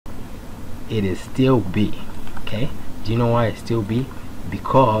it is still B. Okay, do you know why it's still B?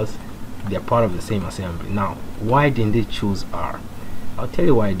 Because they're part of the same assembly. Now, why didn't they choose R? I'll tell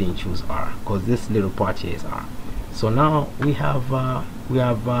you why I didn't choose R, because this little part here is R. So now we have a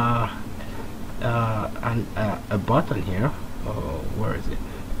button here. Oh, where is it?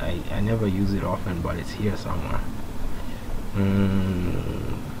 I never use it often, but it's here somewhere.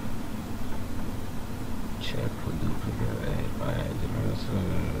 Check for duplicate.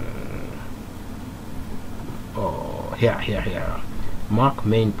 Oh, here. Mark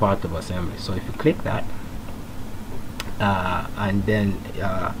main part of assembly. So if you click that, and then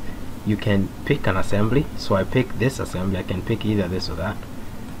you can pick an assembly. So I pick this assembly. I can pick either this or that.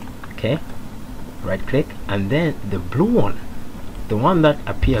 Okay, right click, and then the blue one, the one that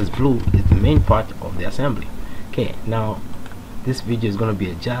appears blue, is the main part of the assembly. Okay, now this video is going to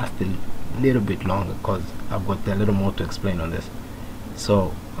be just a little bit longer because I've got a little more to explain on this.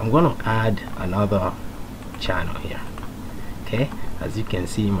 So I'm going to add another channel here. Okay, as you can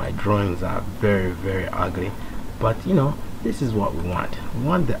see, my drawings are very ugly, but you know, this is what we want. We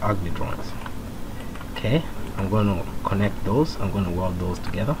want the ugly drawings. Okay, I'm going to connect those. I'm going to weld those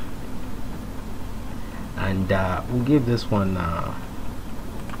together, and we'll give this one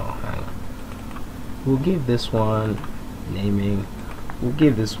we'll give this one naming. We'll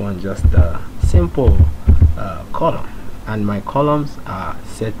give this one just a simple column, and my columns are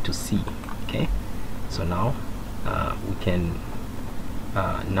set to C. Okay, so now we can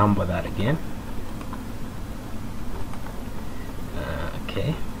number that again.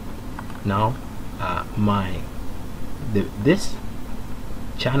 Okay, now this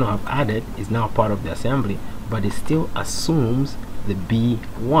channel I've added is now part of the assembly, but it still assumes the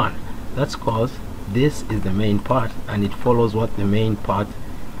B1. That's because this is the main part, and it follows what the main part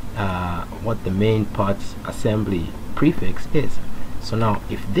assembly prefix is. So now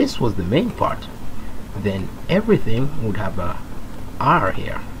if this was the main part, then everything would have a R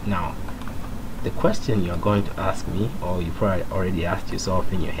here. Now the question you're going to ask me, or you probably already asked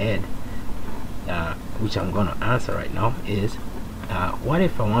yourself in your head, which I'm going to answer right now, is what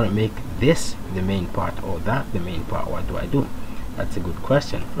if I want to make this the main part or that the main part? What do I do? That's a good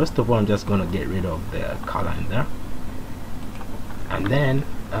question. First of all, I'm just going to get rid of the color in there, and then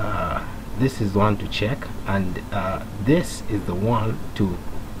this is the one to check, and this is the one to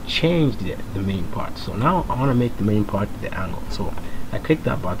change the main part. So now I want to make the main part the angle. So I click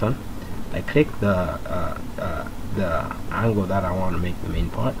that button, I click the angle that I want to make the main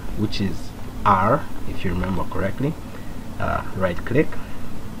part, which is R, if you remember correctly. Right click,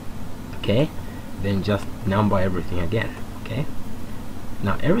 okay, then just number everything again. Okay,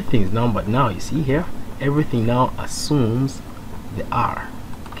 now everything is numbered. Now you see here, everything now assumes the R.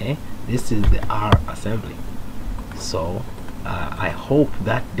 Okay, this is the R assembly. So I hope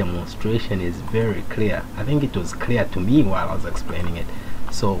that demonstration is very clear. I think it was clear to me while I was explaining it.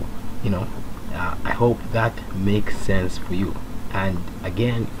 So you know, I hope that makes sense for you. And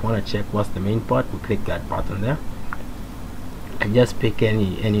again, if you want to check what's the main part, we click that button there and just pick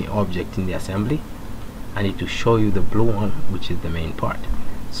any object in the assembly, and it will show you the blue one, which is the main part.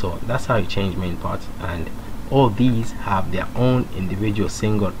 So that's how you change main parts, and all these have their own individual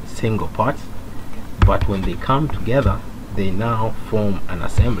single parts, but when they come together, they now form an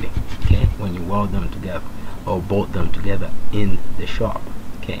assembly. Okay, when you weld them together or bolt them together in the shop.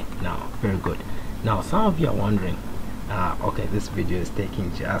 Okay, now very good. Now some of you are wondering, okay, this video is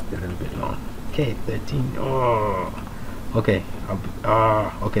taking just a little bit long. Okay, 13. Oh, okay,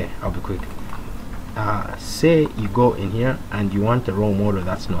 I'll be quick. Say you go in here and you want a raw model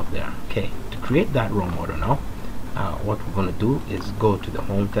that's not there. Okay, to create that raw model now, what we're going to do is go to the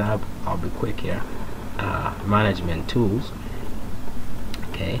home tab. I'll be quick here. Management tools.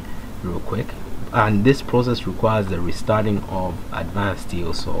 Okay, real quick. And this process requires the restarting of advanced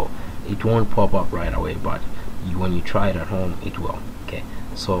steel, so it won't pop up right away, but when you try it at home, it will. Okay,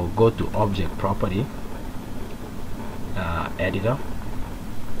 so go to object property, editor,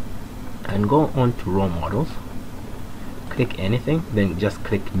 and go on to raw models. Click anything, then just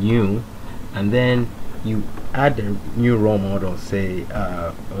click new, and then you add a new raw model. Say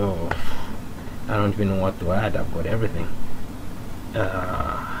oh, I don't even know what to add. I've got everything.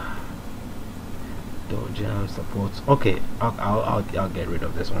 Jam supports. Okay, I'll get rid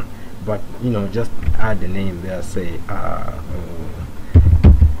of this one, but you know, just add the name there. Say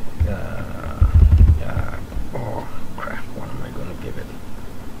oh crap, what am I gonna give it?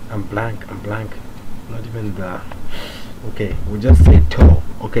 I'm blank. Not even the. Okay, we'll just say toe.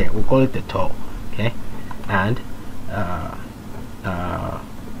 Okay, we'll call it the toe. Okay, and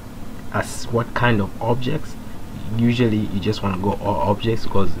as what kind of objects usually you just want to go all objects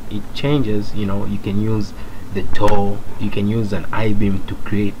because it changes. You know, you can use the toe, you can use an I-beam to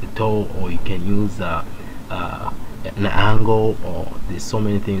create the toe, or you can use an angle, or there's so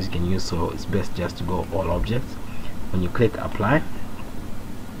many things you can use. So it's best just to go all objects. When you click apply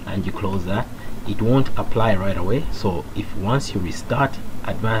and you close that, it won't apply right away. So if once you restart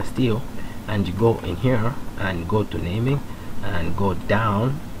advanced TO and you go in here and go to naming and go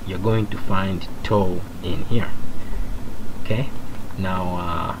down, you're going to find toe in here. Okay,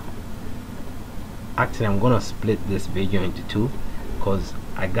 now actually I'm gonna split this video into two because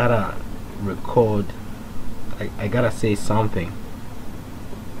I gotta record, I gotta say something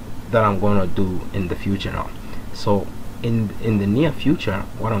that I'm gonna do in the future now. So in the near future,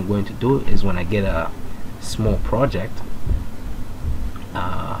 what I'm going to do is when I get a small project,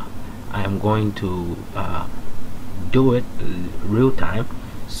 I am going to do it real time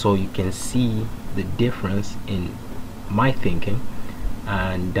so you can see the difference in my thinking,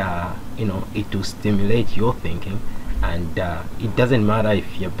 and you know, it will stimulate your thinking. And it doesn't matter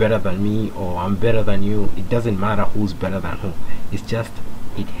if you're better than me or I'm better than you. It doesn't matter who's better than who. It's just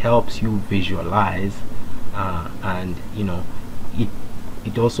it helps you visualize, and you know,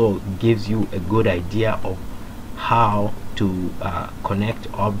 it also gives you a good idea of how to connect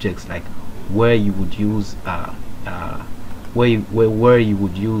objects, like where you would use where you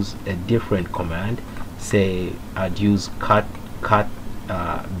would use a different command. Say I'd use cut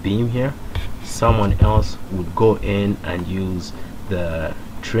beam here, someone else would go in and use the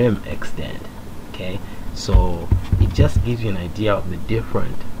trim extend. Okay, so it just gives you an idea of the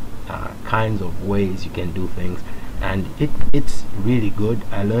different kinds of ways you can do things, and it's really good.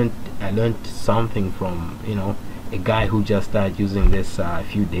 I learned something from, you know, a guy who just started using this a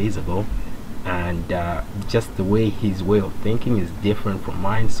few days ago, and just the way his way of thinking is different from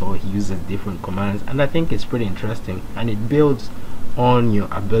mine, so he uses different commands, and I think it's pretty interesting, and it builds on your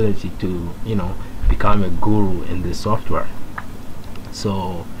ability to, you know, become a guru in this software.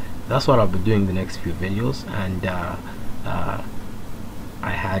 So that's what I'll be doing the next few videos. And I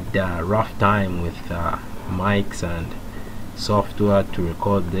had a rough time with mics and software to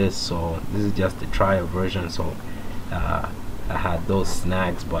record this, so this is just a trial version. So I had those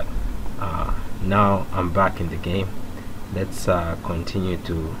snags, but now I'm back in the game. Let's continue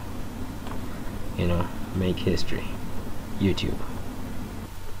to, you know, make history. YouTube.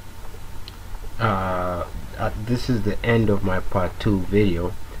 This is the end of my part 2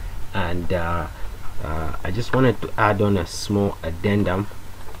 video, and I just wanted to add on a small addendum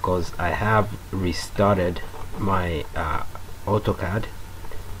because I have restarted my AutoCAD,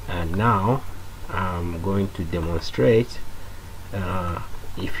 and now I'm going to demonstrate.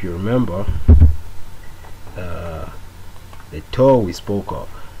 If you remember, the toe we spoke of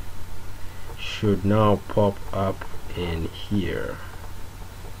should now pop up in here.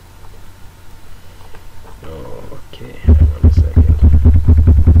 Okay, hang on a second.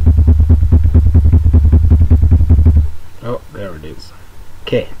 Oh, there it is.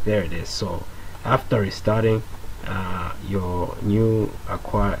 Okay, there it is. So after restarting, your new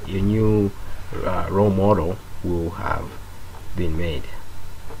role model will have been made.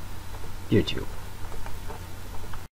 YouTube.